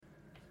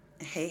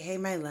Hey, hey,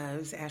 my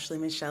loves. Ashley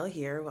Michelle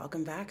here.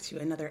 Welcome back to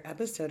another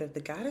episode of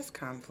The Goddess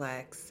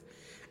Complex.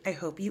 I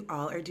hope you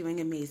all are doing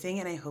amazing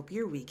and I hope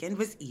your weekend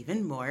was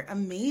even more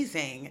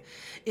amazing.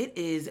 It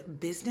is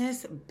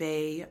Business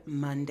Bay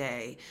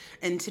Monday,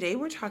 and today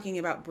we're talking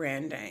about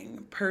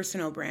branding,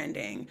 personal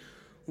branding,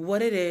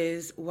 what it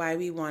is, why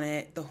we want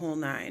it, the whole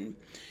nine.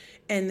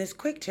 And this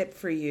quick tip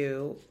for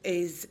you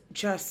is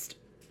just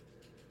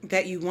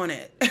that you want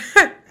it.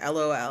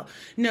 LOL.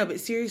 No, but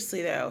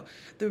seriously though,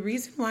 the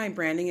reason why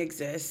branding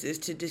exists is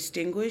to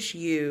distinguish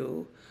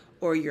you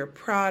or your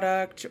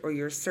product or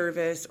your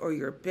service or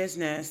your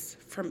business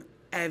from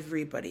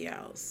everybody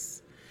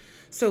else.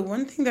 So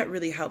one thing that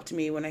really helped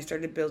me when I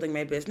started building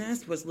my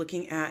business was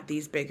looking at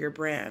these bigger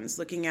brands,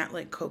 looking at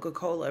like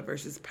Coca-Cola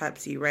versus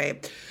Pepsi,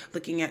 right?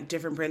 Looking at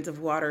different brands of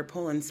water,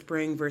 Poland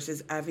Spring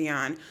versus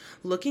Evian,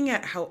 looking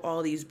at how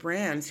all these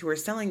brands who are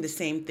selling the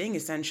same thing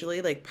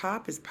essentially, like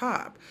pop is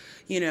pop,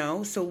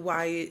 So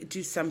why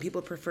do some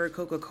people prefer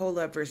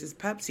Coca-Cola versus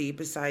Pepsi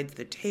besides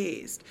the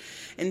taste?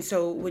 And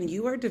so when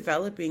you are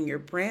developing your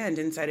brand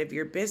inside of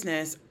your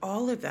business,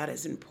 all of that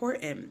is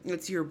important.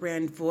 It's your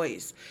brand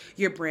voice,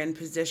 your brand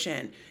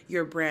position,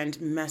 your brand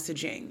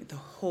messaging, the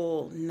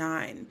whole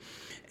nine.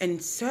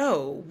 And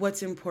so,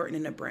 what's important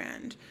in a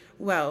brand?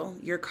 Well,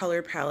 your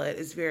color palette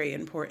is very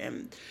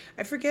important.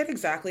 I forget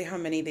exactly how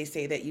many they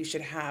say that you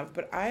should have,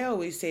 but I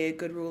always say a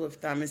good rule of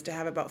thumb is to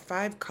have about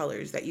 5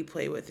 colors that you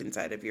play with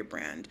inside of your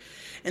brand.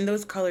 And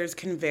those colors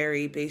can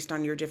vary based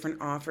on your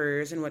different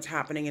offers and what's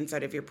happening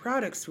inside of your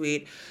product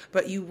suite,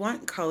 but you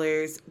want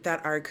colors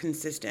that are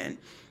consistent.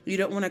 You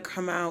don't want to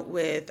come out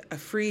with a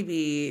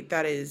freebie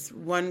that is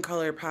one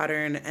color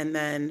pattern and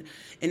then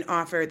an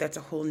offer that's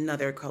a whole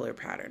nother color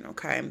pattern,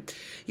 okay?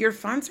 Your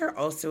fonts are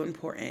also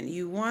important.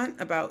 You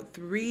want about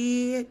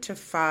 3 to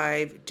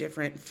 5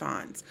 different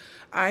fonts.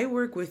 I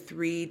work with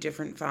 3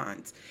 different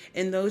fonts.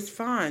 And those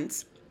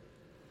fonts,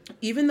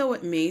 even though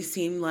it may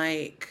seem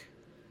like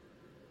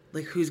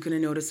who's going to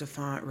notice a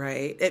font,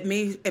 right? It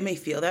may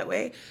feel that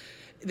way.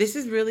 This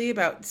is really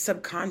about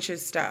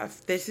subconscious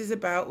stuff. This is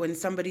about when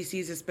somebody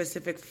sees a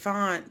specific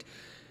font,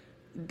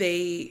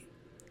 they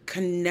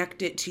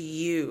connect it to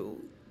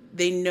you.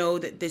 They know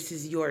that this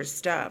is your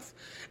stuff,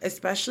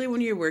 especially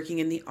when you're working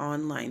in the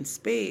online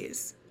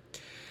space.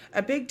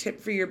 A big tip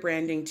for your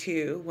branding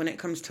too, when it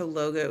comes to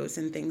logos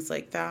and things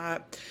like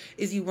that,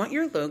 is you want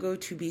your logo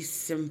to be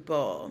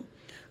simple.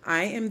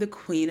 I am the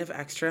queen of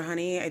extra,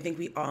 honey. I think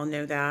we all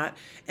know that.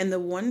 And the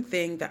one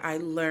thing that I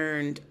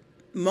learned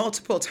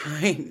multiple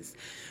times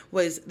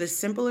was the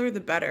simpler the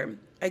better.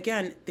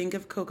 Again, think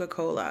of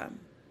Coca-Cola.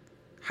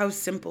 How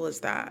simple is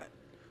that?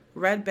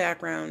 Red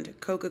background,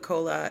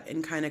 Coca-Cola,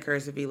 in kind of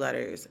cursive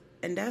letters.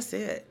 And that's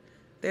it.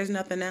 There's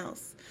nothing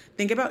else.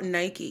 Think about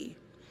Nike.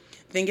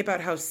 Think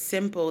about how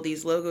simple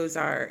these logos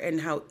are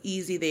and how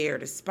easy they are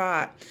to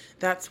spot.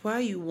 That's why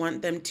you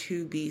want them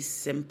to be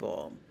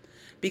simple,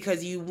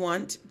 because you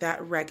want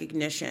that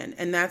recognition.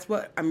 And that's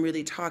what I'm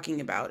really talking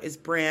about, is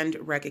brand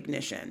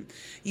recognition.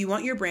 You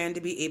want your brand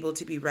to be able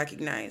to be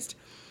recognized.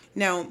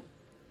 Now,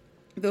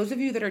 those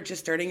of you that are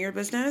just starting your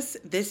business,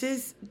 this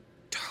is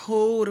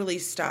totally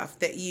stuff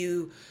that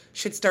you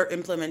should start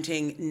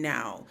implementing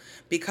now,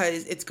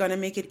 because it's going to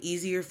make it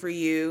easier for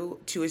you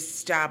to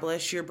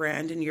establish your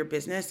brand and your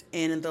business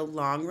in the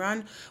long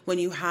run when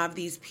you have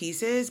these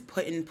pieces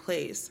put in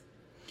place.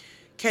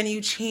 Can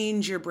you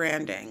change your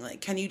branding?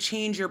 Can you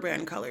change your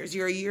brand colors?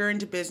 You're a year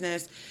into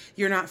business.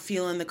 You're not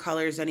feeling the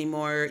colors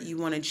anymore. You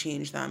want to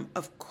change them.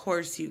 Of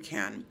course you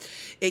can.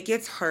 It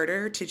gets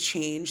harder to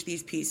change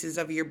these pieces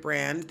of your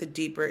brand the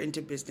deeper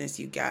into business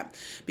you get,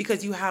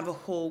 because you have a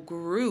whole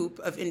group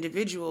of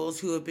individuals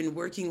who have been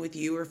working with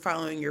you or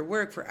following your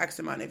work for X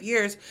amount of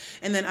years.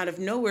 And then out of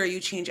nowhere, you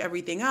change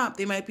everything up.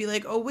 They might be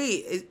like, oh,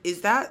 wait,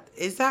 is that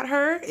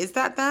her? Is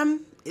that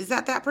them? Is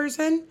that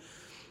person?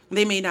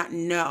 They may not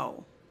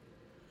know.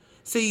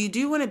 So you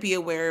do want to be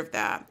aware of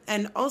that.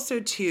 And also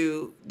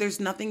too,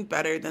 there's nothing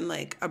better than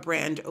a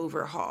brand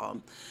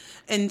overhaul.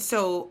 And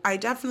so I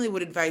definitely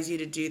would advise you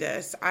to do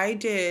this. I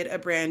did a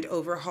brand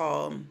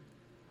overhaul,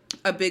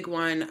 a big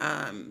one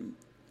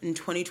in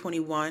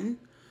 2021.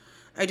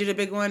 I did a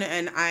big one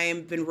and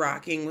I've been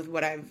rocking with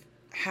what I've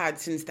had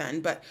since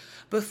then. But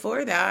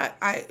before that,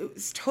 it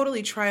was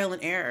totally trial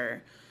and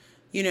error.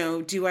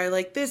 Do I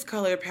like this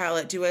color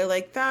palette? Do I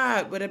like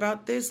that? What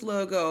about this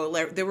logo?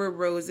 There were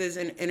roses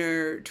and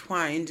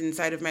intertwined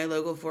inside of my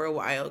logo for a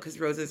while, because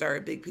roses are a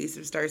big piece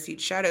of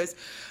Starseed Shadows.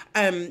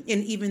 And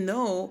even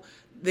though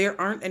there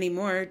aren't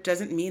anymore,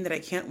 doesn't mean that I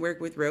can't work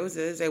with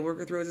roses. I work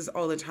with roses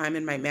all the time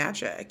in my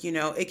magic.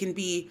 It can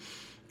be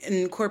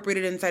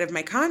incorporated inside of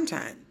my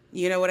content.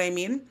 You know what I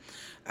mean?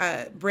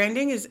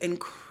 Branding is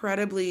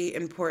incredibly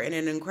important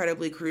and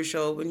incredibly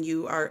crucial when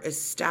you are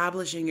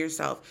establishing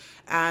yourself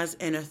as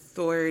an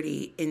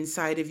authority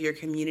inside of your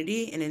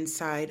community and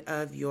inside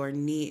of your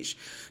niche.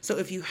 So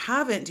if you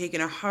haven't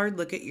taken a hard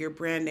look at your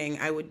branding,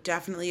 I would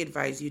definitely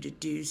advise you to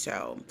do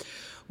so.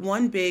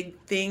 One big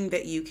thing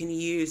that you can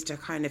use to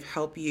kind of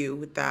help you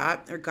with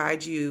that or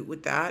guide you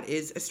with that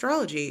is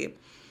astrology.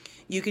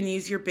 You can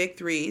use your big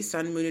three,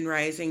 sun, moon, and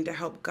rising, to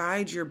help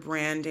guide your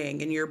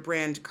branding and your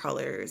brand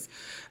colors.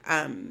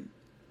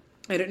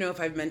 I don't know if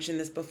I've mentioned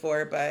this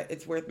before, but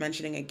it's worth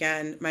mentioning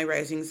again. My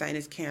rising sign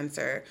is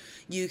Cancer.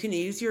 You can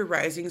use your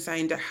rising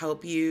sign to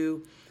help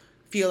you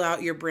feel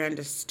out your brand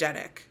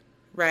aesthetic,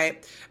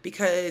 right?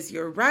 Because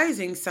your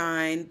rising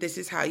sign, this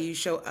is how you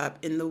show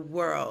up in the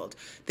world.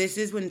 This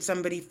is when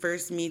somebody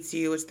first meets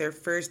you, it's their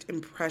first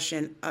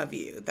impression of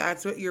you.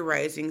 That's what your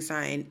rising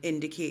sign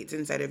indicates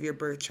inside of your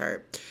birth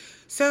chart.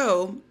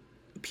 So,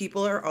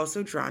 people are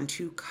also drawn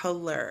to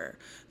color.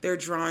 They're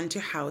drawn to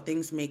how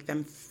things make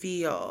them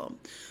feel.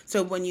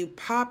 So when you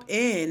pop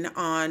in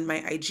on my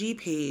IG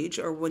page,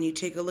 or when you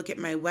take a look at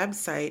my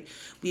website,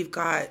 we've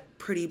got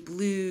pretty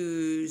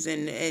blues,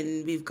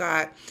 and we've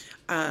got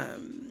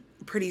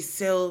pretty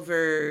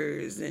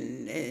silvers,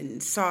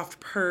 and soft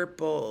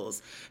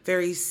purples,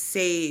 very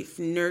safe,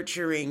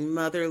 nurturing,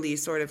 motherly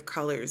sort of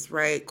colors,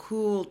 right?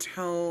 Cool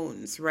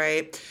tones,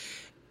 right?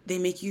 They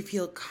make you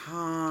feel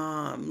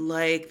calm,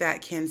 like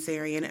that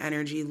Cancerian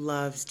energy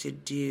loves to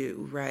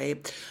do,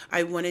 right?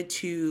 I wanted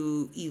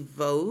to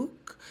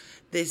evoke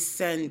this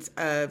sense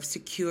of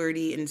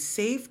security and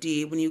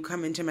safety when you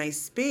come into my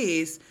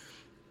space,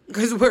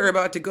 because we're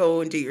about to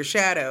go into your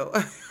shadow.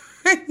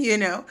 you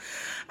know,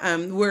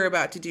 we're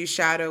about to do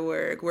shadow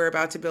work. We're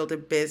about to build a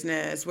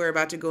business. We're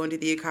about to go into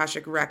the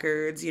Akashic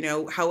records.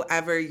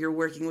 However you're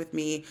working with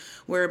me,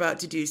 we're about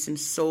to do some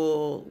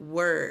soul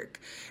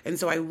work. And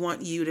so I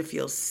want you to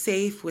feel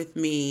safe with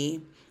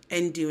me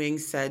in doing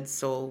said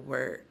soul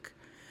work.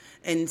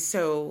 And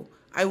so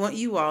I want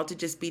you all to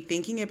just be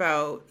thinking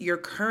about your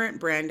current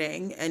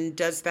branding, and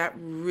does that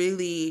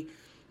really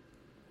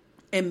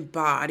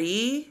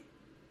embody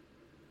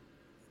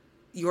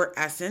your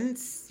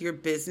essence, your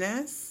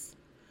business?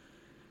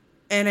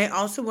 And I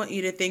also want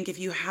you to think, if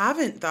you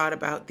haven't thought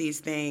about these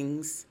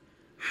things,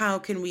 how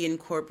can we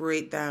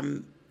incorporate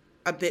them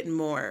a bit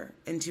more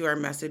into our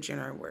message and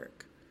our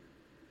work?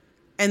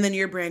 And then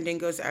your branding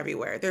goes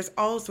everywhere. There's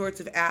all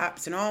sorts of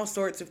apps and all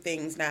sorts of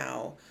things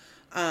now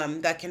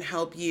that can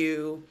help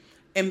you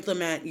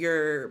implement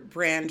your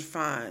brand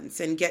fonts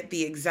and get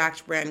the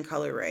exact brand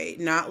color right.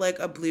 Not like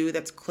a blue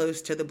that's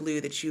close to the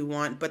blue that you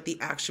want, but the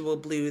actual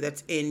blue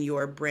that's in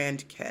your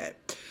brand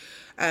kit.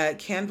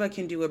 Canva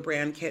can do a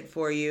brand kit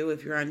for you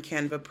if you're on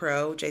Canva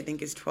Pro, which I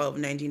think is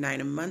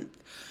 $12.99 a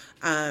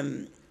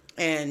month.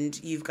 And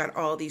you've got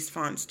all these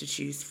fonts to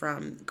choose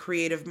from.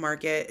 Creative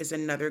Market is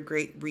another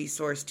great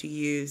resource to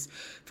use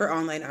for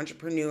online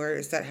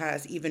entrepreneurs that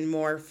has even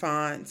more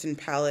fonts and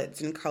palettes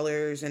and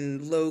colors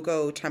and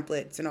logo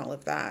templates and all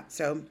of that.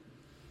 So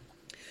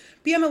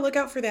be on the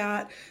lookout for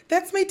that.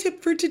 That's my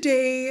tip for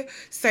today.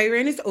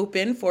 Siren is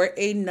open for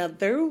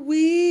another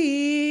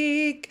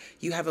week.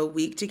 You have a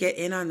week to get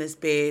in on this,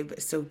 babe.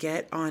 So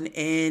get on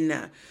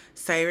in.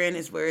 Siren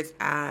is where it's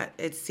at.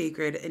 It's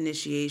sacred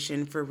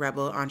initiation for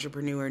rebel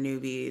entrepreneur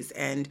newbies.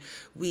 And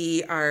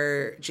we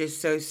are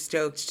just so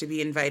stoked to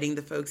be inviting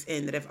the folks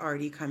in that have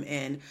already come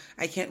in.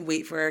 I can't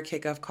wait for our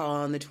kickoff call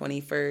on the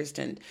 21st.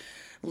 And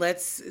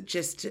let's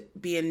just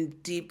be in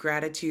deep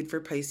gratitude for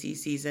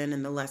Pisces season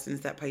and the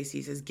lessons that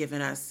Pisces has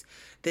given us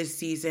this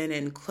season,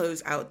 and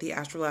close out the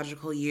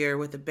astrological year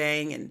with a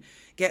bang and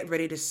get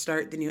ready to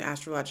start the new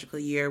astrological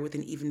year with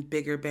an even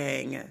bigger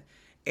bang.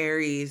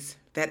 Aries,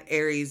 that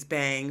Aries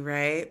bang,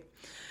 right?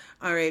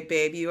 All right,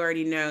 babe, you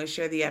already know.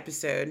 Share the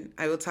episode.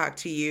 I will talk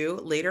to you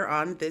later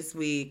on this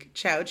week.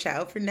 Ciao,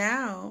 ciao for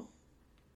now.